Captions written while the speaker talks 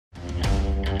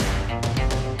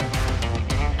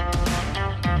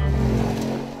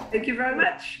Thank you very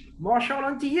much. Marshall,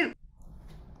 on to you.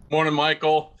 Morning,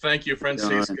 Michael. Thank you,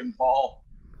 Francisca and Paul.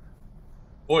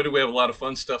 Boy, do we have a lot of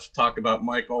fun stuff to talk about,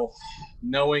 Michael.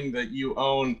 Knowing that you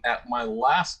own, at my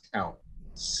last count,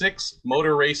 6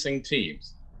 motor racing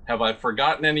teams. Have I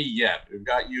forgotten any yet? We've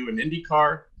got you in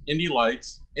IndyCar, Indy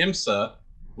Lights, IMSA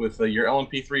with your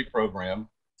LMP3 program,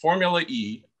 Formula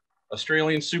E,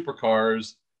 Australian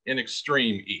Supercars, and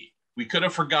Extreme E. We could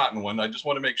have forgotten one. I just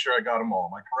want to make sure I got them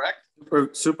all. Am I correct?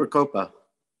 Super Copa.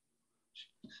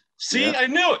 See, Yeah. I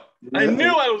knew it. I knew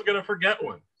I was going to forget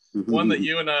one. One that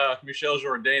you and Michel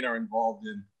Jourdain are involved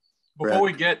in. Before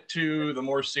we get to the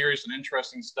more serious and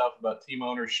interesting stuff about team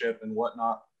ownership and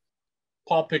whatnot,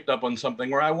 Paul picked up on something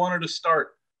where I wanted to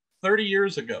start 30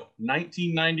 years ago,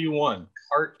 1991,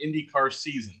 kart IndyCar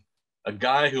season. A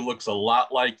guy who looks a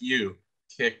lot like you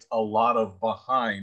kicked a lot of behind